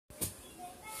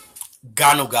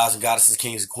God knew gods and goddesses,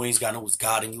 kings and queens. God knew was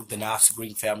God and you, the off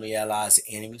green family, allies,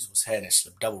 and enemies was heading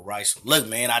double right. So look,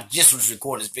 man, I just was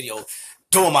recording this video,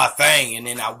 doing my thing, and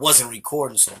then I wasn't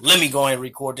recording. So let me go ahead and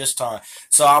record this time.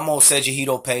 So I'm on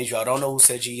Seiji page. Y'all don't know who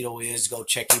Seiji is? Go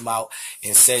check him out.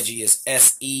 And Seiji is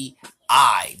Seiji.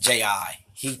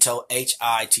 Hito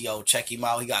Hito. Check him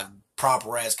out. He got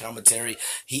proper ass commentary.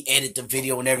 He edit the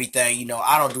video and everything. You know,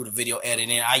 I don't do the video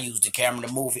editing. I use the camera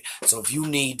to move it. So if you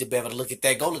need to be able to look at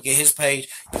that, go look at his page.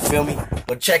 You feel me?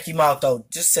 But check him out though.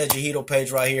 Just said Hito page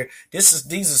right here. These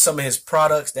are some of his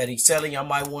products that he's selling. Y'all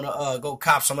might want to go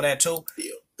cop some of that too.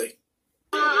 Yeah. Hey.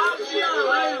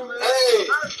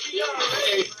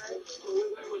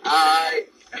 Alright.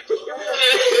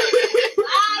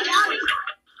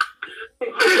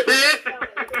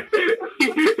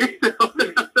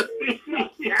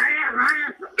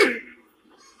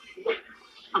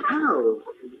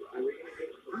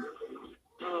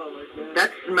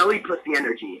 That's smelly pussy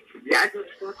energy. That's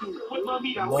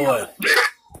boy.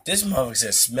 This motherfucker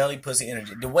says smelly pussy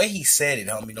energy. The way he said it,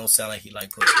 homie, don't sound like he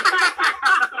like pussy.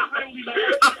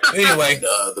 Anyway,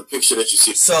 the picture that you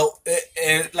see. So,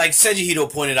 like Seiji Hito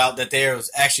pointed out, that there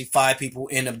was actually 5 people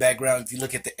in the background. If you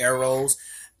look at the arrows,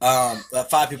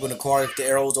 5 people in the car. The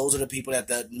arrows, those are the people that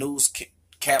the news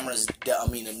cameras,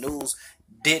 the news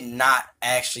did not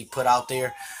actually put out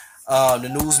there. The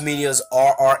news medias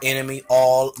are our enemy.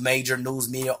 All major news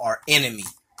media are enemy.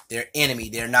 They're enemy.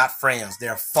 They're not friends.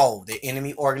 They're foe. They're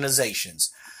enemy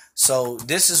organizations. So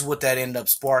this is what that ended up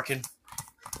sparking.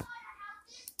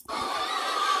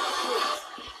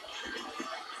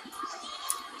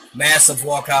 Massive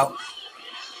walkout.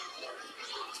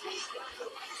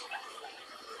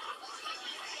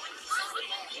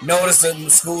 Notice the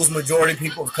school's majority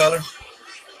people of color,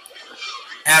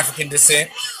 African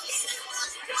descent.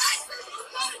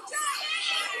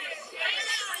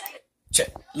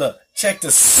 Check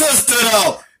the sister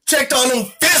though. Check all them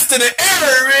fists in the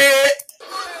air, man.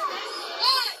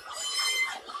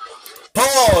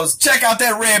 Pause. Check out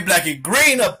that red, black, and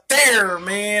green up there,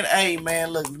 man. Hey, man,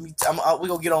 look, we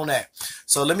gonna get on that.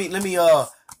 So let me,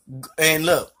 and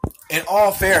look. In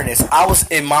all fairness, I was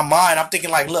in my mind. I'm thinking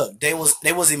like, look, they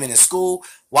wasn't even in school.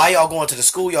 Why y'all going to the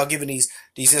school? Y'all giving these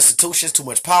institutions too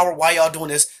much power. Why y'all doing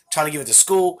this? Trying to give it to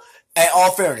school. In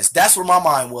all fairness, that's where my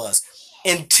mind was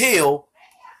until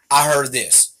I heard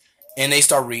this, and they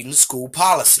start reading the school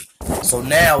policy. So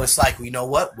now it's like, you know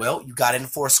what? Well, you got to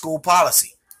enforce school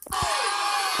policy.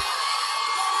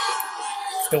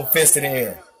 Still fist in the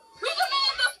air. We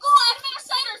demand the school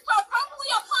administrators to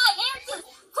appropriately apply answers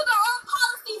to their own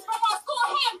policies from our school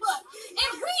handbook.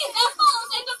 It reads as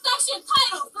follows in the section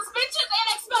titled Suspension and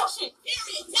Expulsion.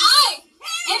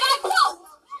 And I quote,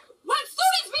 when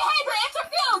students' behavior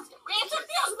interferes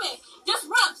with,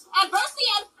 disrupts, adversely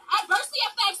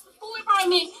affects the school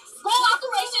environment, school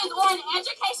operations, or an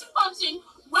education function,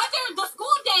 whether the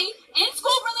school day,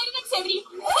 in-school related activity,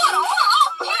 or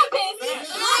off campus,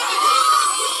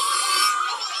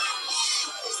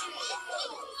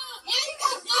 it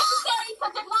becomes necessary to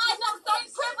deny them certain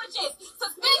privileges,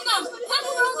 suspend them,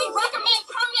 temporarily recommend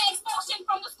permanent expulsion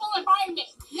from the school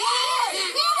environment.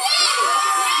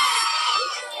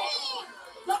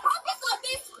 The purpose of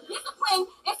this discipline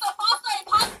is to foster a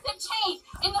positive change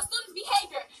in the student's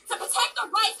behavior, to protect the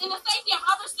rights and the safety of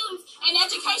other students, and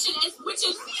education which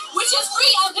is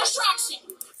free of distraction.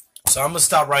 So I'm gonna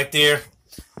stop right there.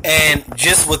 And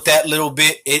just with that little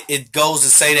bit, it goes to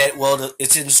say that, well,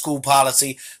 it's in the school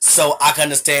policy, so I can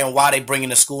understand why they bringing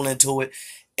the school into it.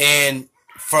 And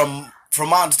from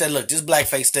my understanding, look, this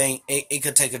blackface thing, it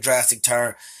could take a drastic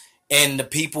turn. And the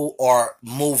people are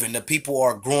moving. The people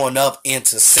are growing up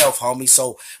into self, homie.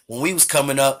 So when we was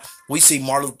coming up, we see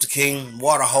Martin Luther King,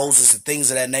 water hoses, and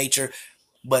things of that nature.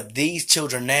 But these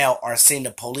children now are seeing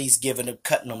the police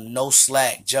cutting them no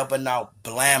slack, jumping out,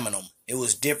 blaming them. It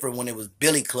was different when it was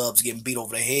billy clubs getting beat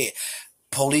over the head.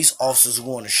 Police officers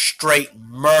going to straight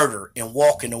murder and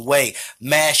walking away.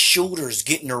 Mass shooters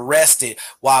getting arrested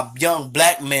while young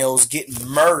black males getting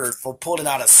murdered for pulling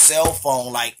out a cell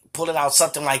phone, like pulling out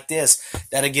something like this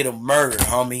that'll get them murdered,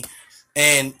 homie.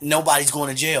 And nobody's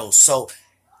going to jail. So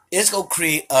it's going to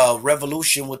create a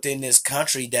revolution within this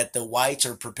country that the whites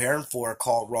are preparing for,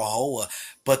 called Rahowa.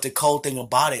 But the cold thing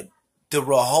about it, the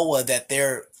Rahowa that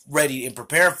they're ready and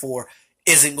preparing for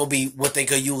isn't going to be what they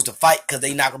could use to fight, because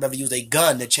they're not going to be able to use a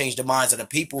gun to change the minds of the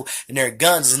people, and their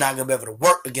guns is not going to be able to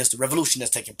work against the revolution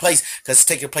that's taking place, because it's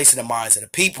taking place in the minds of the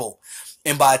people.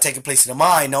 And by taking place in the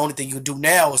mind, the only thing you can do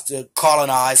now is to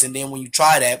colonize, and then when you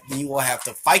try that, then you will have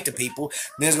to fight the people.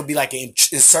 Then there's going to be like an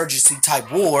insurgency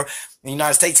type war, The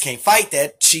United States can't fight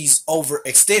that. She's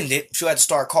overextended. She'll have to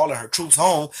start calling her troops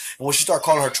home. And when she start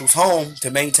calling her troops home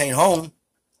to maintain home,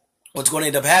 what's going to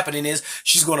end up happening is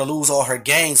she's going to lose all her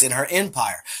gangs in her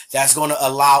empire. That's going to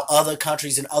allow other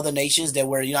countries and other nations that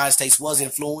where the United States was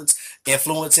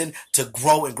influencing to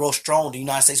grow and grow strong. The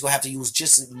United States will have to use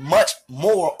just as much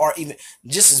more or even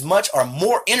just as much or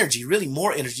more energy, really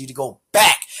more energy to go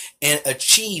back and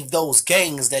achieve those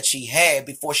gains that she had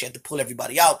before she had to pull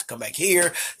everybody out to come back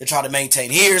here to try to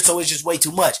maintain here. So it's just way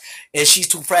too much. And she's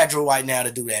too fragile right now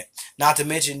to do that. Not to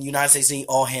mention the United States need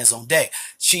all hands on deck.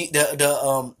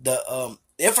 The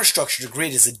infrastructure, the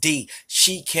grid is a D.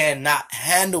 She cannot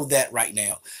handle that right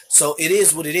now. So it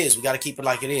is what it is. We got to keep it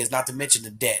like it is, not to mention the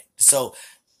debt. So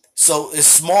it's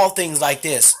small things like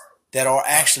this that are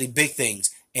actually big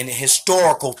things and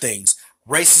historical things.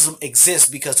 Racism exists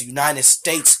because the United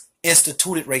States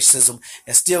instituted racism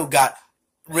and still got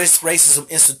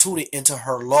racism instituted into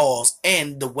her laws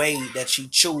and the way that she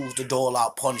chose to dole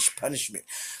out punishment.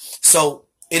 So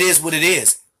it is what it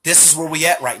is. This is where we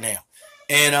at right now.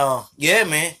 And yeah,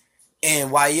 man.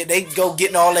 And while they go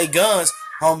getting all their guns,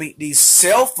 homie, these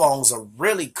cell phones are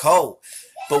really cold.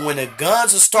 But when the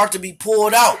guns will start to be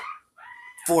pulled out,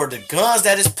 for the guns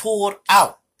that is pulled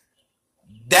out,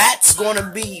 that's going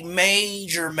to be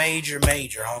major,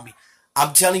 homie.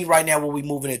 I'm telling you right now what we're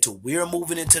moving into. We're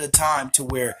moving into the time to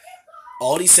where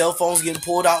all these cell phones getting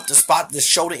pulled out to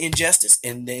show the injustice,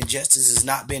 and the injustice is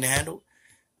not being handled.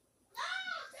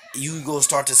 You go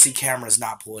start to see cameras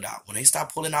not pulled out. When they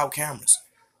stop pulling out cameras,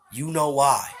 you know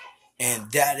why.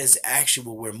 And that is actually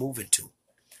what we're moving to.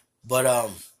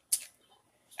 But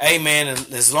hey man,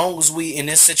 as long as we in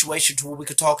this situation to where we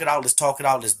could talk it out,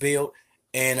 let's build.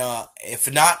 And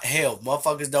if not, hell,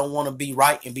 motherfuckers don't want to be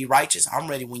right and be righteous. I'm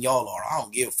ready when y'all are. I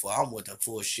don't give a fuck. I'm with the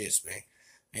full shits, man.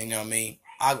 You know what I mean?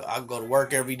 I go to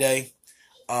work every day.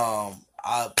 I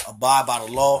abide by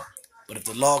the law. But if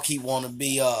the law keep wanting to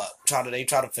be try to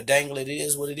finagle it, it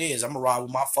is what it is. I'm gonna ride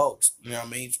with my folks. You know what I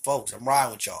mean? Folks, I'm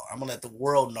riding with y'all. I'm gonna let the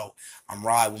world know I'm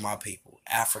riding with my people.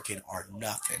 African or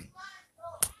nothing.